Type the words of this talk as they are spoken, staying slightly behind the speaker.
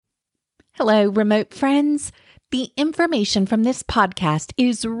Hello, remote friends. The information from this podcast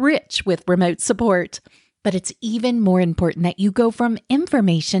is rich with remote support, but it's even more important that you go from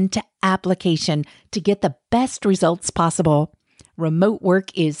information to application to get the best results possible. Remote work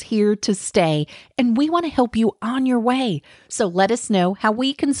is here to stay, and we want to help you on your way. So let us know how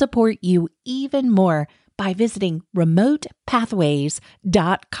we can support you even more by visiting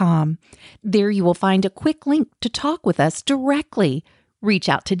remotepathways.com. There you will find a quick link to talk with us directly. Reach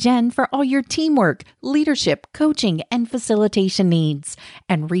out to Jen for all your teamwork, leadership, coaching, and facilitation needs.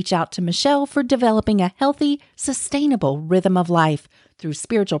 And reach out to Michelle for developing a healthy, sustainable rhythm of life through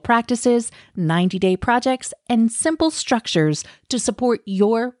spiritual practices, 90-day projects, and simple structures to support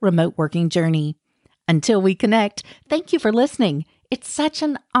your remote working journey. Until we connect, thank you for listening. It's such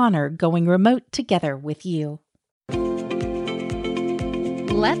an honor going remote together with you.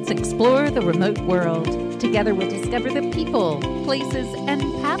 Let's explore the remote world. Together we'll discover the people, places, and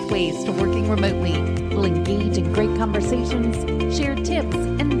pathways to working remotely. We'll engage in great conversations, share tips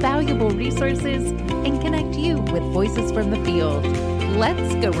and valuable resources, and connect you with voices from the field.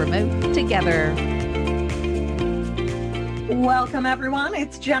 Let's go remote together. Welcome, everyone.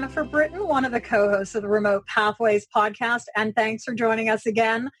 It's Jennifer Britton, one of the co-hosts of the Remote Pathways podcast, and thanks for joining us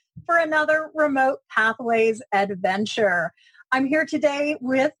again for another Remote Pathways adventure. I'm here today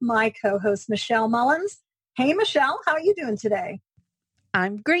with my co-host, Michelle Mullins. Hey, Michelle, how are you doing today?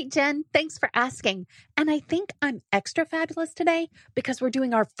 I'm great, Jen. Thanks for asking. And I think I'm extra fabulous today because we're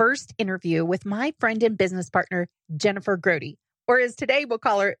doing our first interview with my friend and business partner, Jennifer Grote, or as today we'll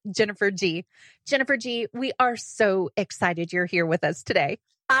call her Jennifer G. Jennifer G, we are so excited you're here with us today.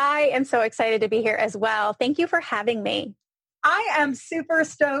 I am so excited to be here as well. Thank you for having me. I am super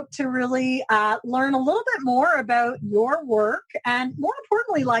stoked to really learn a little bit more about your work and more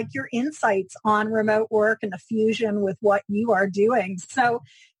importantly, like your insights on remote work and the fusion with what you are doing. So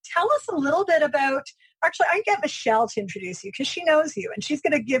tell us a little bit about, actually, I get Michelle to introduce you because she knows you and she's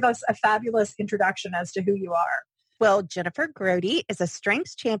going to give us a fabulous introduction as to who you are. Well, Jennifer Grote is a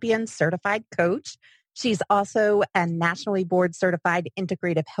Strengths Champion certified coach. She's also a nationally board certified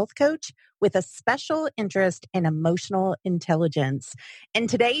integrative health coach with a special interest in emotional intelligence. And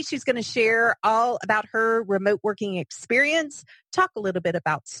today she's going to share all about her remote working experience, talk a little bit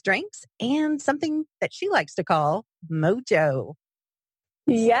about strengths, and something that she likes to call mojo.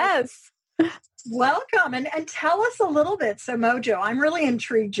 Yes. Welcome. And tell us a little bit. So mojo, I'm really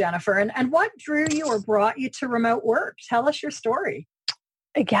intrigued, Jennifer. And what drew you or brought you to remote work? Tell us your story.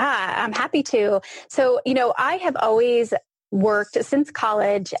 Yeah, I'm happy to. So, I have always worked since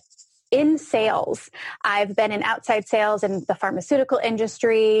college in sales. I've been in outside sales in the pharmaceutical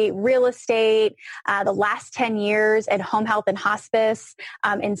industry, real estate, the last 10 years in home health and hospice,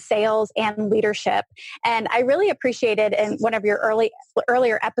 in sales and leadership. And I really appreciated in one of your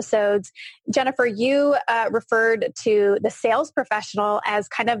earlier episodes, Jennifer, you referred to the sales professional as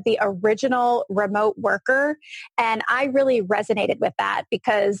kind of the original remote worker. And I really resonated with that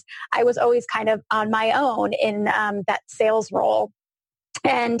because I was always kind of on my own in that sales role.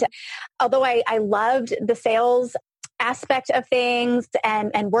 And although I loved the sales aspect of things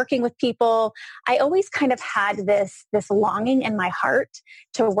and working with people, I always kind of had this longing in my heart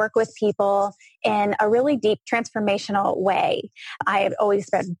to work with people in a really deep transformational way. I have always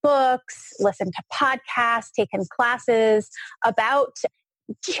read books, listened to podcasts, taken classes about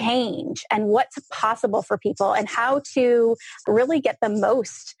change and what's possible for people and how to really get the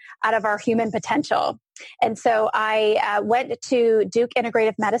most out of our human potential. And so I went to Duke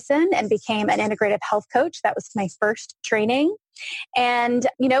Integrative Medicine and became an integrative health coach. That was my first training. And,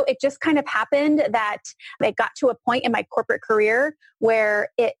 it just kind of happened that it got to a point in my corporate career where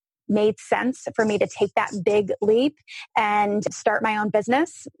it made sense for me to take that big leap and start my own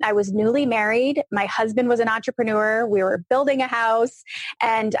business. I was newly married. My husband was an entrepreneur. We were building a house.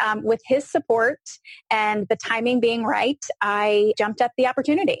 And with his support and the timing being right, I jumped at the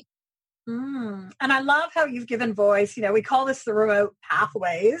opportunity. And I love how you've given voice. We call this the Remote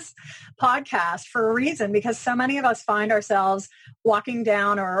Pathways podcast for a reason, because so many of us find ourselves walking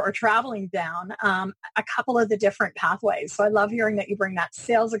down or traveling down a couple of the different pathways. So I love hearing that you bring that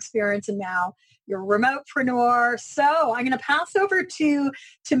sales experience and now you're a remotepreneur. So I'm going to pass over to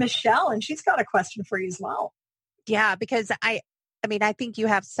Michelle, and she's got a question for you as well. Yeah, because I think you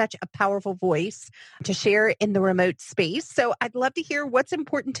have such a powerful voice to share in the remote space. So I'd love to hear what's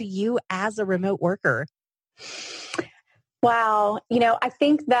important to you as a remote worker. Wow. I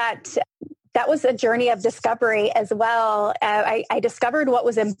think that was a journey of discovery as well. I discovered what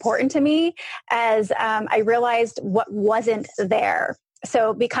was important to me as I realized what wasn't there.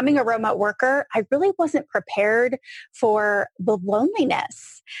 So becoming a remote worker, I really wasn't prepared for the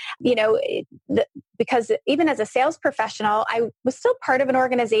loneliness, because even as a sales professional, I was still part of an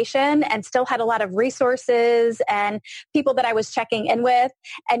organization and still had a lot of resources and people that I was checking in with.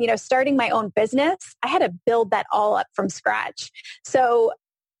 And, starting my own business, I had to build that all up from scratch. So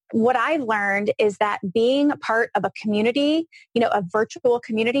what I've learned is that being a part of a community, a virtual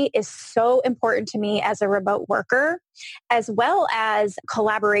community is so important to me as a remote worker, as well as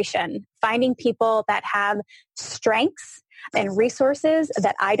collaboration, finding people that have strengths and resources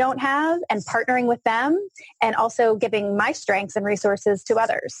that I don't have and partnering with them and also giving my strengths and resources to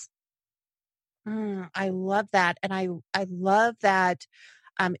others. I love that. And I love that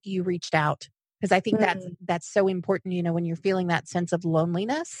you reached out. Because I think that's so important, when you're feeling that sense of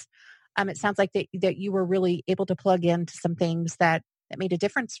loneliness. It sounds like that you were really able to plug into some things that made a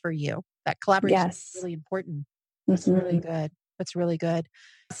difference for you. That collaboration is really important. That's really good. That's really good.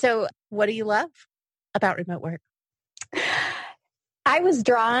 So what do you love about remote work? I was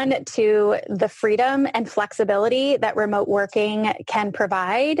drawn to the freedom and flexibility that remote working can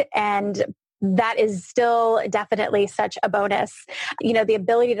provide. And that is still definitely such a bonus. The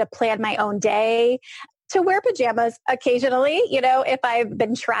ability to plan my own day, to wear pajamas occasionally, if I've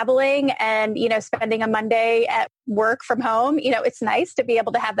been traveling and, spending a Monday at work from home, it's nice to be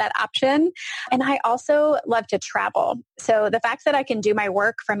able to have that option. And I also love to travel. So the fact that I can do my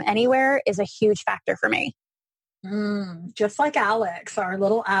work from anywhere is a huge factor for me. Just like Alex, our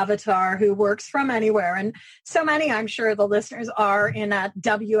little avatar who works from anywhere. And so many, I'm sure the listeners are in that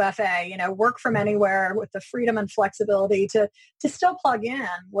WFA, work from anywhere with the freedom and flexibility to still plug in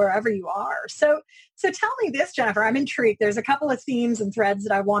wherever you are. So tell me this, Jennifer, I'm intrigued. There's a couple of themes and threads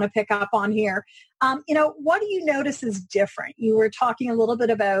that I want to pick up on here. What do you notice is different? You were talking a little bit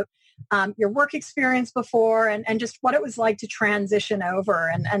about your work experience before and just what it was like to transition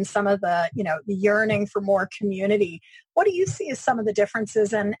over and some of the, the yearning for more community. What do you see as some of the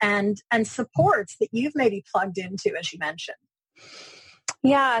differences and supports that you've maybe plugged into, as you mentioned?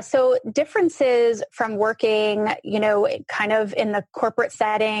 Yeah. So differences from working, kind of in the corporate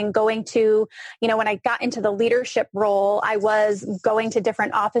setting, going to, when I got into the leadership role, I was going to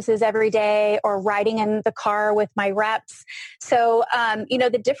different offices every day or riding in the car with my reps. So,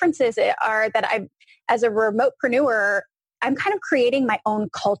 the differences are that as a remotepreneur, I'm kind of creating my own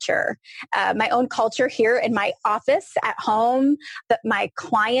culture here in my office at home, my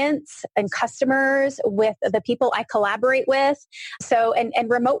clients and customers, with the people I collaborate with. So, and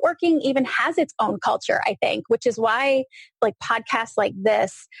remote working even has its own culture, I think, which is why like podcasts like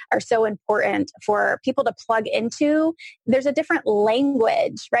this are so important for people to plug into. There's a different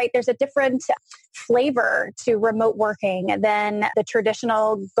language, right? There's a different flavor to remote working than the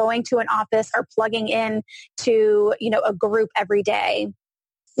traditional going to an office or plugging in to, a group every day.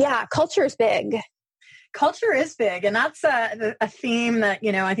 Yeah, culture is big. Culture is big. And that's a theme that,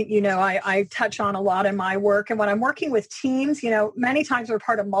 I think, I touch on a lot in my work. And when I'm working with teams, many times we're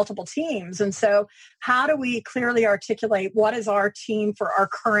part of multiple teams. And so how do we clearly articulate what is our team for our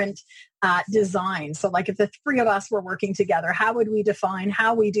current design? So like if the three of us were working together, how would we define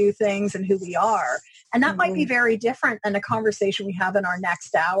how we do things and who we are? And that might be very different than a conversation we have in our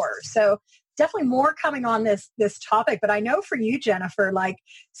next hour. So definitely more coming on this topic, but I know for you, Jennifer, like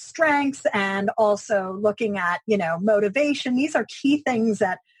strengths and also looking at, motivation, these are key things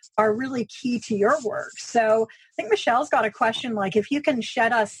that are really key to your work. So I think Michelle's got a question, like if you can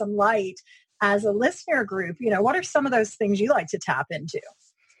shed us some light as a listener group, what are some of those things you like to tap into?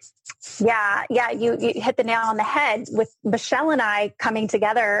 Yeah, you hit the nail on the head. With Michelle and I coming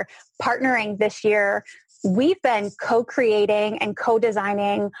together, partnering this year, we've been co-creating and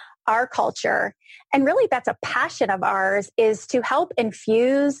co-designing our culture. And really that's a passion of ours, is to help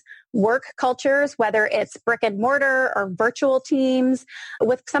infuse work cultures, whether it's brick and mortar or virtual teams,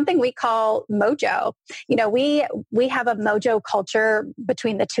 with something we call mojo. We have a mojo culture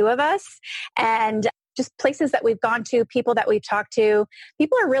between the two of us, and just places that we've gone to, people that we've talked to,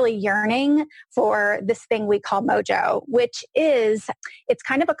 people are really yearning for this thing we call mojo, which is, it's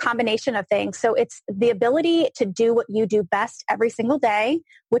kind of a combination of things. So it's the ability to do what you do best every single day,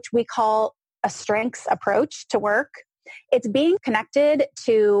 which we call a strengths approach to work. It's being connected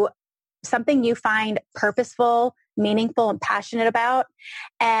to something you find purposeful, meaningful, and passionate about.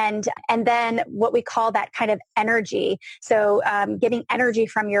 And then what we call that kind of energy. So getting energy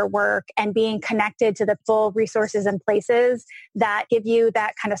from your work and being connected to the full resources and places that give you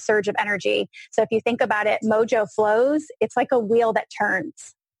that kind of surge of energy. So if you think about it, mojo flows. It's like a wheel that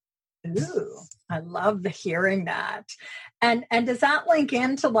turns. Ooh, I love hearing that. And does that link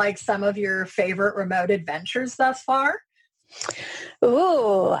into like some of your favorite remote adventures thus far?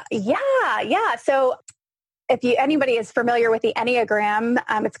 Ooh, yeah. So if anybody is familiar with the Enneagram,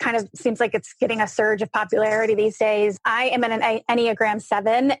 it's kind of seems like it's getting a surge of popularity these days. I am an Enneagram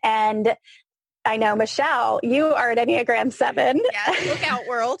 7, and I know, Michelle, you are an Enneagram 7. Yes, look out,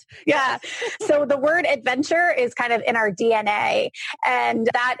 world. Yeah. So the word adventure is kind of in our DNA, and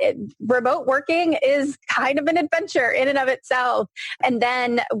remote working is kind of an adventure in and of itself. And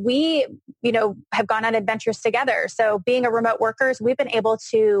then we, have gone on adventures together. So being a remote workers, we've been able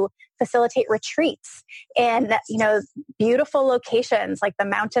to facilitate retreats in, beautiful locations like the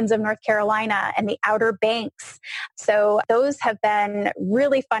mountains of North Carolina and the Outer Banks. So those have been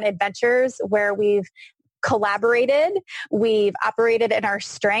really fun adventures where we've collaborated, we've operated in our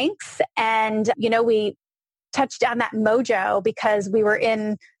strengths, and, we touched on that mojo because we were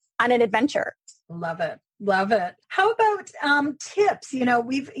on an adventure. Love it. Love it. How about tips?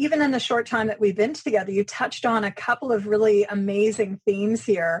 We've, even in the short time that we've been together, you touched on a couple of really amazing themes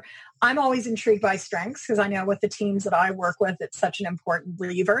here. I'm always intrigued by strengths because I know with the teams that I work with, it's such an important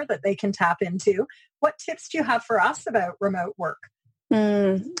lever that they can tap into. What tips do you have for us about remote work?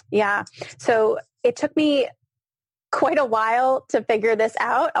 Yeah. So it took me quite a while to figure this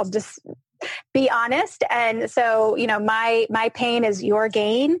out. I'll just be honest. And so, my pain is your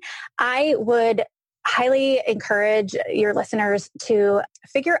gain. I would highly encourage your listeners to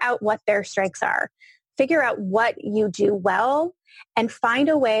figure out what their strengths are, figure out what you do well, and find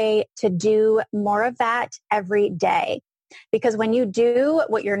a way to do more of that every day. Because when you do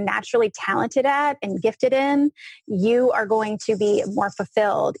what you're naturally talented at and gifted in, you are going to be more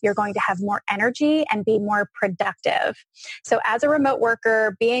fulfilled. You're going to have more energy and be more productive. So as a remote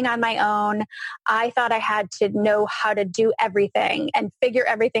worker, being on my own, I thought I had to know how to do everything and figure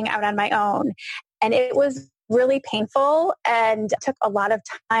everything out on my own. And it was really painful and took a lot of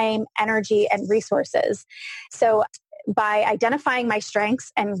time, energy, and resources. So by identifying my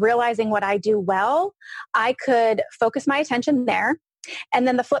strengths and realizing what I do well, I could focus my attention there. And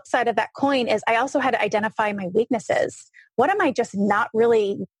then the flip side of that coin is I also had to identify my weaknesses. What am I just not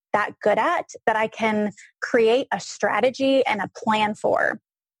really that good at that I can create a strategy and a plan for?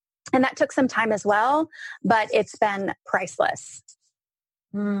 And that took some time as well, but it's been priceless.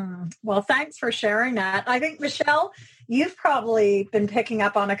 Well, thanks for sharing that. I think, Michelle, you've probably been picking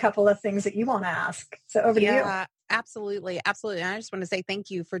up on a couple of things that you want to ask. So over to you. Absolutely. Absolutely. And I just want to say thank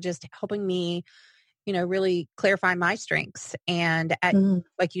you for just helping me, really clarify my strengths. And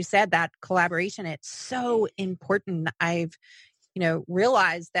like you said, that collaboration, it's so important. I've,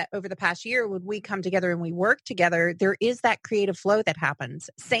 realized that over the past year, when we come together and we work together, there is that creative flow that happens.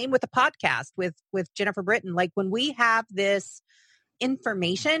 Same with the podcast with Jennifer Britton. Like when we have this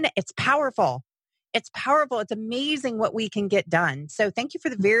information, it's powerful. It's powerful. It's amazing what we can get done. So thank you for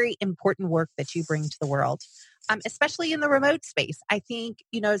the very important work that you bring to the world, especially in the remote space. I think,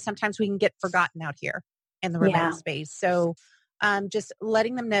 sometimes we can get forgotten out here in the remote space. So just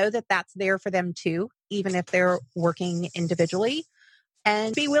letting them know that that's there for them too, even if they're working individually,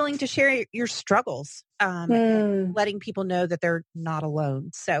 and be willing to share your struggles, and letting people know that they're not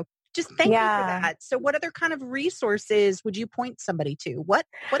alone. So just thank you for that. So what other kind of resources would you point somebody to? What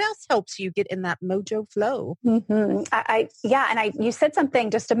else helps you get in that mojo flow? You said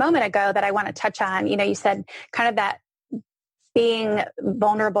something just a moment ago that I want to touch on. You said kind of that being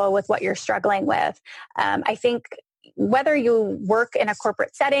vulnerable with what you're struggling with. I think whether you work in a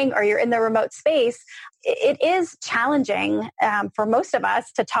corporate setting or you're in the remote space, it is challenging for most of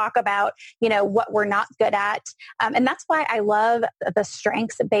us to talk about, what we're not good at. And that's why I love the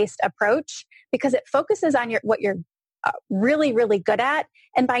strengths-based approach, because it focuses on what you're really, really good at.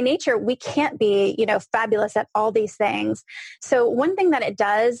 And by nature, we can't be, fabulous at all these things. So one thing that it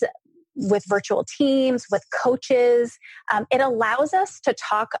does with virtual teams, with coaches, it allows us to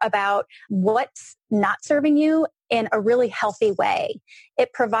talk about what's not serving you in a really healthy way.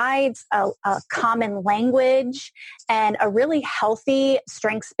 It provides a common language and a really healthy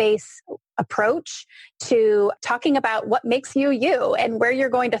strengths-based approach to talking about what makes you you and where you're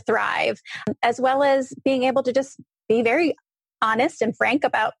going to thrive, as well as being able to just be very honest and frank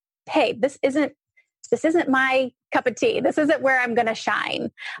about, hey, this isn't my cup of tea. This isn't where I'm going to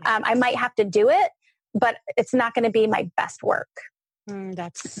shine. I might have to do it, but it's not going to be my best work.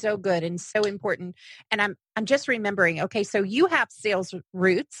 That's so good and so important. And I'm just remembering, okay, so you have sales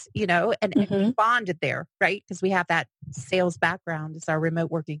roots, and we bonded there, right? Because we have that sales background. It's our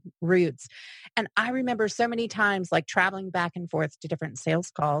remote working roots. And I remember so many times like traveling back and forth to different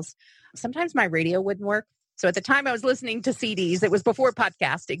sales calls. Sometimes my radio wouldn't work. So at the time I was listening to CDs, it was before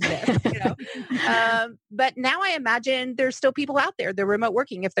podcasting existed, but now I imagine there's still people out there, they're remote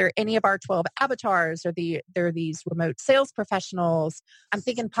working. If they're any of our 12 avatars or they're these remote sales professionals, I'm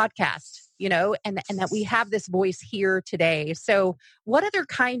thinking podcast, and that we have this voice here today. So what other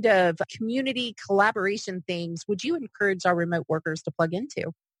kind of community collaboration things would you encourage our remote workers to plug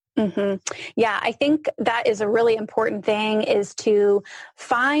into? Mm-hmm. Yeah, I think that is a really important thing, is to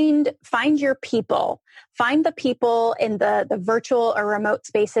find your people, find the people in the virtual or remote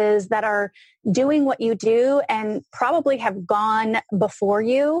spaces that are doing what you do and probably have gone before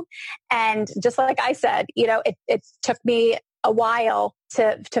you. And just like I said, it took me a while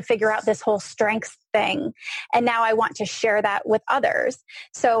to figure out this whole strengths thing. And now I want to share that with others.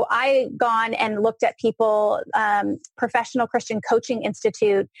 So I gone and looked at people. Professional Christian Coaching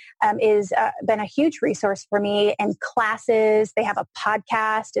Institute is been a huge resource for me, and classes. They have a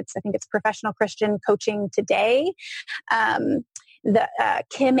podcast. I think it's Professional Christian Coaching Today.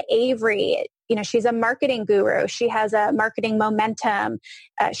 Kim Avery, she's a marketing guru. She has a marketing momentum.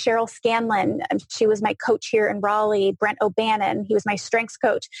 Cheryl Scanlon, she was my coach here in Raleigh. Brent O'Bannon, he was my strengths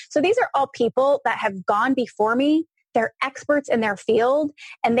coach. So these are all people that have gone before me. They're experts in their field,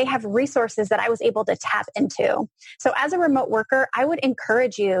 and they have resources that I was able to tap into. So as a remote worker, I would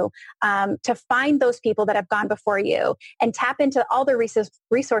encourage you to find those people that have gone before you and tap into all the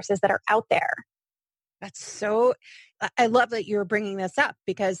resources that are out there. I love that you're bringing this up,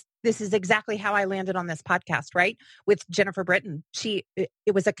 because this is exactly how I landed on this podcast, right? With Jennifer Britton.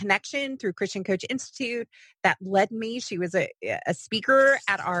 It was a connection through Christian Coach Institute that led me. She was a speaker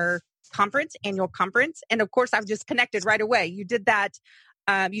at our annual conference. And of course, I've just connected right away. You did that.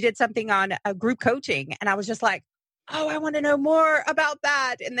 You did something on group coaching. And I was just like, oh, I want to know more about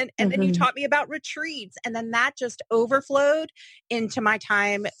that. And then you taught me about retreats. And then that just overflowed into my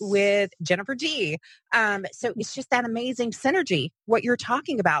time with Jennifer G. So it's just that amazing synergy, what you're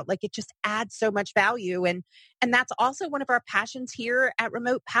talking about. Like, it just adds so much value. And that's also one of our passions here at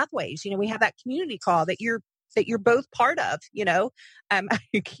Remote Pathways. We have that community call that you're both part of, I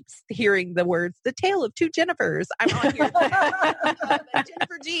keep hearing the words, the tale of two Jennifers. I'm on here.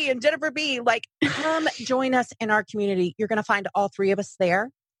 Jennifer G and Jennifer B, like, come join us in our community. You're going to find all three of us there,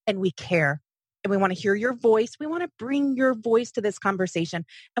 and we care. And we want to hear your voice. We want to bring your voice to this conversation,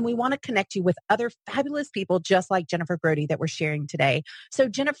 and we want to connect you with other fabulous people just like Jennifer Grote that we're sharing today. So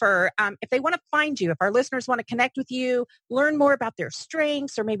Jennifer, if they want to find you, if our listeners want to connect with you, learn more about their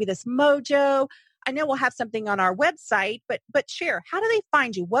strengths or maybe this mojo, I know we'll have something on our website, but share, how do they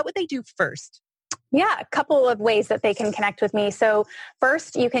find you? What would they do first? Yeah, a couple of ways that they can connect with me. So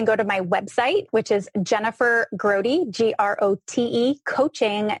first, you can go to my website, which is Jennifer Grote, Grote,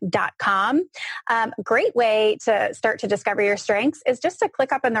 coaching.com. Great way to start to discover your strengths is just to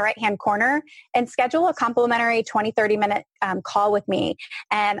click up in the right-hand corner and schedule a complimentary 20, 30-minute call with me.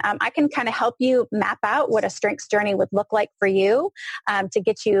 And I can kind of help you map out what a strengths journey would look like for you to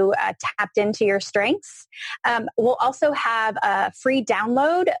get you tapped into your strengths. We'll also have a free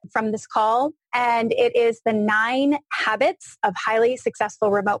download from this call, and it is the 9 habits of highly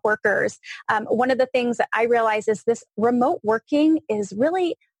successful remote workers. One of the things that I realize is this remote working is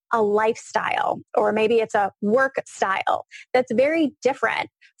really a lifestyle, or maybe it's a work style that's very different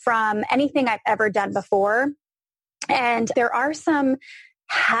from anything I've ever done before. And there are some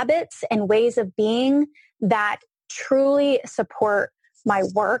habits and ways of being that truly support my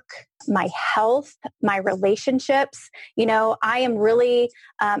work, my health, my relationships. I am really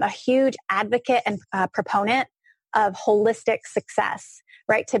a huge advocate and proponent of holistic success,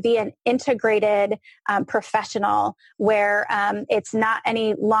 right? To be an integrated professional where it's not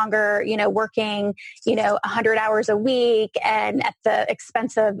any longer, working, 100 hours a week and at the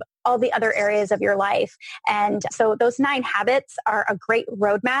expense of all the other areas of your life. And so those 9 habits are a great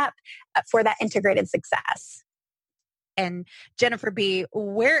roadmap for that integrated success. And Jennifer B.,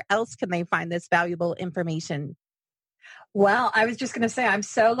 where else can they find this valuable information? Well, I was just going to say, I'm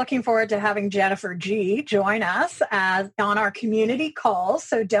so looking forward to having Jennifer G join us on our community calls.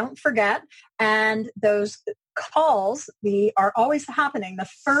 So don't forget. And those calls are always happening the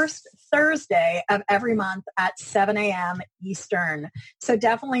first Thursday of every month at 7 a.m. Eastern. So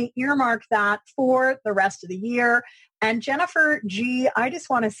definitely earmark that for the rest of the year. And Jennifer G, I just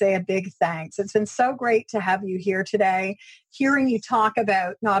want to say a big thanks. It's been so great to have you here today, hearing you talk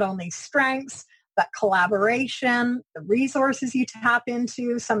about not only strengths, but collaboration, the resources you tap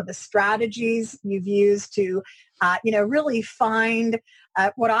into, some of the strategies you've used to, really find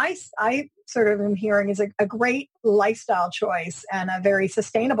what I sort of am hearing is a great lifestyle choice and a very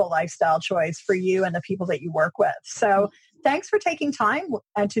sustainable lifestyle choice for you and the people that you work with. So thanks for taking time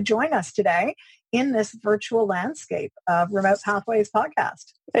to join us today in this virtual landscape of Remote Pathways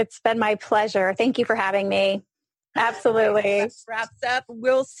podcast. It's been my pleasure. Thank you for having me. Absolutely. That wraps up.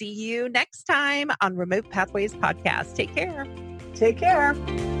 We'll see you next time on Remote Pathways podcast. Take care. Take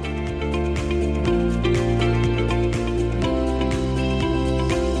care.